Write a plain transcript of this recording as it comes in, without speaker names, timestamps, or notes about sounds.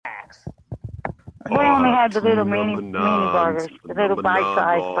We only have the little two mini number nines, burgers, the little number nine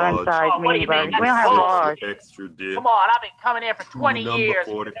bite-sized, large, fun-sized what do mini you mean? burgers. We That's don't have six bull. large. extra dip, Come on, I've been coming here for two 20 number years.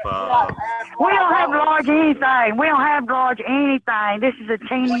 45s. We don't have large anything. We don't have large anything. This is a Well,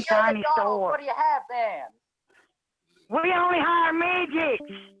 teeny you're tiny McDonald's. store. What do you have then? We only hire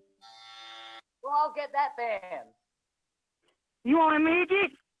midgets. Well, I'll get that then. You want a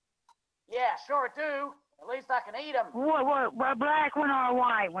midget? Yeah, sure do. At least I can eat them. What, a black one or a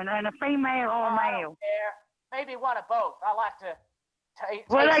white one, and a female or a I male? don't care. Maybe one of both. I like to taste.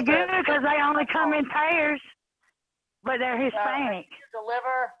 Well, they're good because they only come in pairs, but they're Hispanic. You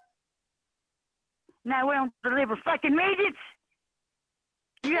deliver? No, we don't deliver fucking midgets.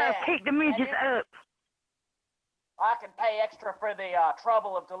 You gotta pick the midgets up. I can pay extra for the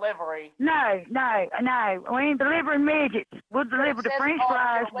trouble of delivery. No. We ain't delivering midgets. We'll deliver the French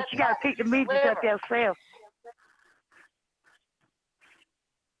fries, but you gotta pick the midgets up yourself.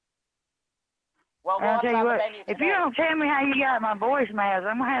 Well, I'll tell you what, if you don't tell me how you got my voicemails,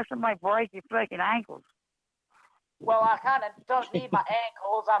 I'm gonna have somebody break your fucking ankles. Well, I kind of don't need my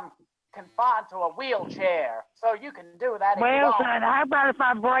ankles. I'm confined to a wheelchair, so you can do that if you want. Well, son, how about if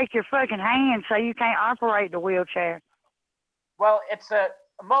I break your fucking hand so you can't operate the wheelchair? Well, it's a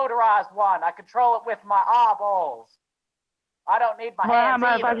motorized one. I control it with my eyeballs. I don't need my hands Well, how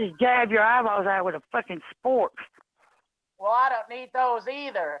about either. if I just jab your eyeballs out with a fucking spork? Well, I don't need those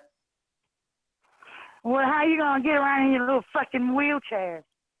either. Well, how you gonna get around in your little fucking wheelchair?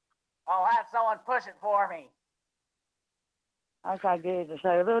 I'll have someone push it for me. Okay, good.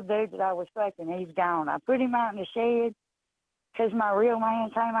 So the little dude that I was fucking, he's gone. I put him out in the shed because my real man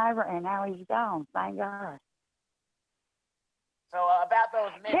came over, and now he's gone. Thank God. So about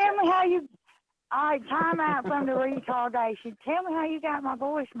those midgets. Tell me how you... All right, time out from the retardation. Tell me how you got my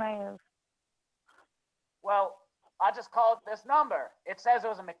voicemails. Well, I just called this number. It says it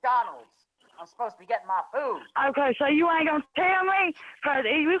was a McDonald's. I'm supposed to be getting my food. Okay, so you ain't gonna tell me?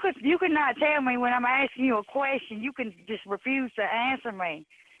 Because you could not tell me when I'm asking you a question. You can just refuse to answer me.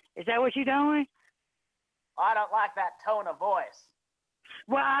 Is that what you're doing? I don't like that tone of voice.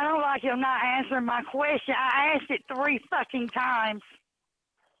 Well, I don't like you not answering my question. I asked it 3 fucking times.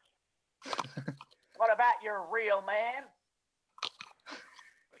 What about your real man?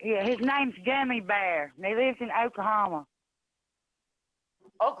 Yeah, his name's Gummy Bear, and he lives in Oklahoma.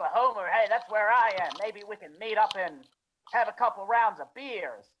 Oklahoma, hey, that's where I am. Maybe we can meet up and have a couple rounds of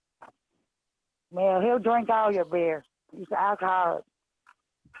beers. Well, he'll drink all your beer. He's an alcoholic.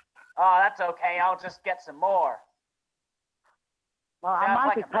 Oh, that's okay. I'll just get some more. Well, I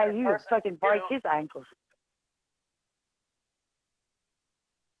might just pay you to fucking break his ankles.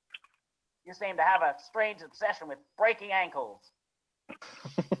 You seem to have a strange obsession with breaking ankles.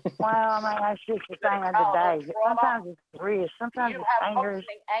 Well, I mean, that's just the thing of the day. Sometimes it's wrist, sometimes it's fingers.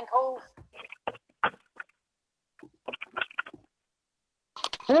 Do you have ankles?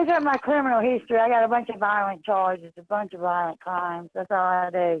 Look at my criminal history. I got a bunch of violent charges, a bunch of violent crimes. That's all I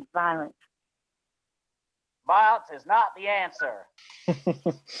do, violence. Violence is not the answer.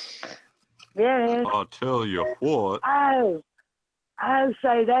 Yeah, it is. I'll tell you what. Oh,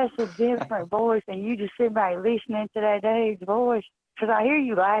 so that's a different voice, and you just sit back listening to that dude's voice? Because I hear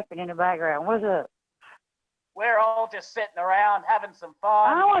you laughing in the background. What's up? We're all just sitting around having some fun.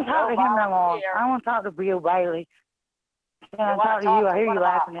 I don't want to talk to him no more. I want to talk to Bill Bailey. Can I talk to you? I hear you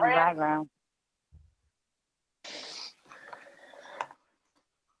laughing in the background.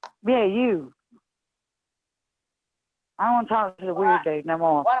 Yeah, you. I don't want to talk to the weird dude no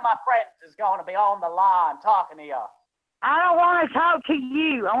more. One of my friends is going to be on the line talking to you. I don't want to talk to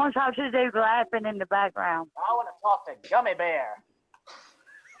you. I want to talk to the dude laughing in the background. I want to talk to Gummy Bear.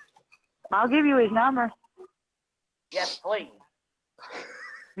 I'll give you his number. Yes, please.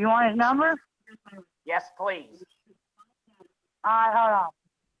 You want his number? Yes, please. All right, hold on.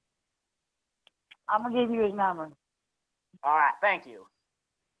 I'm going to give you his number. All right, thank you.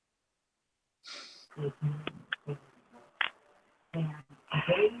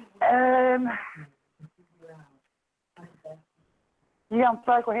 You gonna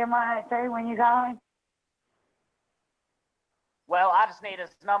fuck with him right too when you call him? Well, I just need his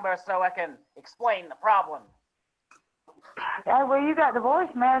number so I can explain the problem. Yeah, well, you got the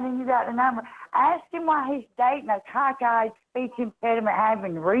voicemail and you got the number. Ask him why he's dating a cockeyed, speech impediment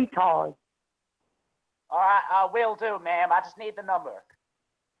having retard. All right, I will do, ma'am. I just need the number.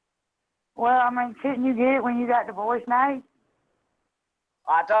 Well, I mean, couldn't you get it when you got the voicemail?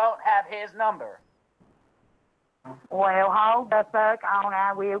 I don't have his number. Well, hold the fuck on.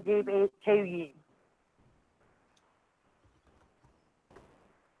 I will give it to you.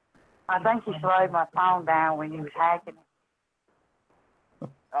 I think you slowed my phone down when you was hacking it.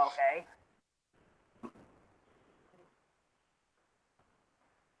 Okay.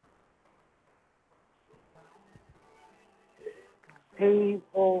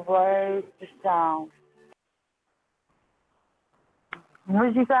 people wrote the song. What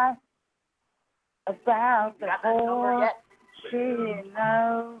did you say? About the Got that number whore. yet? She didn't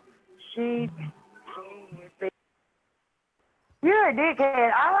know she would be. You're a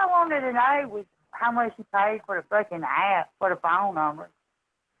dickhead. All I wanted to know was how much you paid for the fucking app, for the phone number.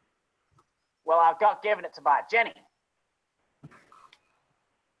 Well, I've got given it to by Jenny.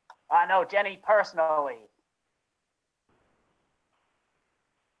 I know Jenny personally.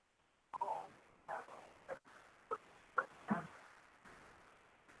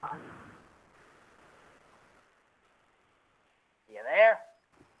 You there?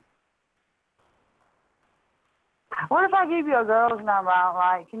 What if I give you a girl's number I don't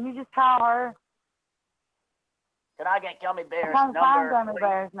like? Can you just call her? Can I get Gummy Bear's I can't find number, Gummy please?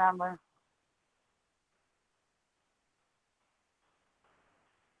 Bear's number.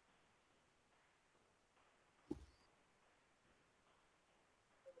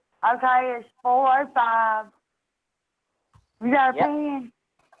 Okay, it's 405. You got a Yep. pen?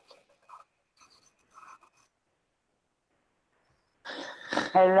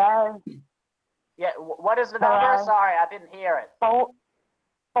 Hello? Yeah, what is the number? Hello? Sorry, I didn't hear it.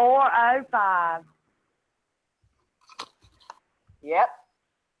 405 Yep.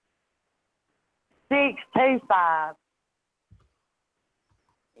 625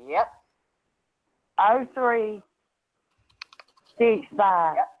 Yep.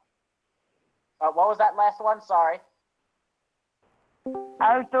 0365 Yep. What was that last one? Sorry.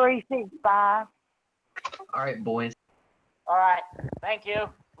 0365. All right, boys. All right. Thank you.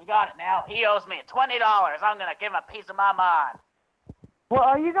 We got it now. He owes me $20. I'm going to give him a piece of my mind. Well,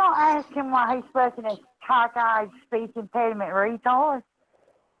 are you going to ask him why he's fucking a cockeyed speech impediment retard?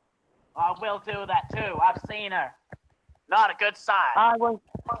 I will do that too. I've seen her. Not a good sign. I was.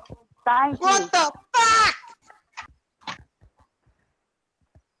 Thank you. What the fuck?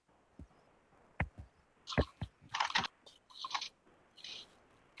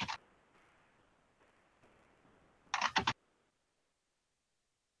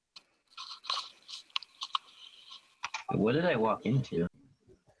 What did I walk into?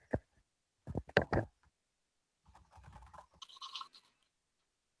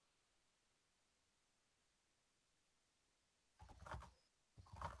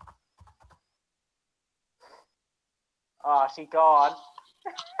 Oh, she gone.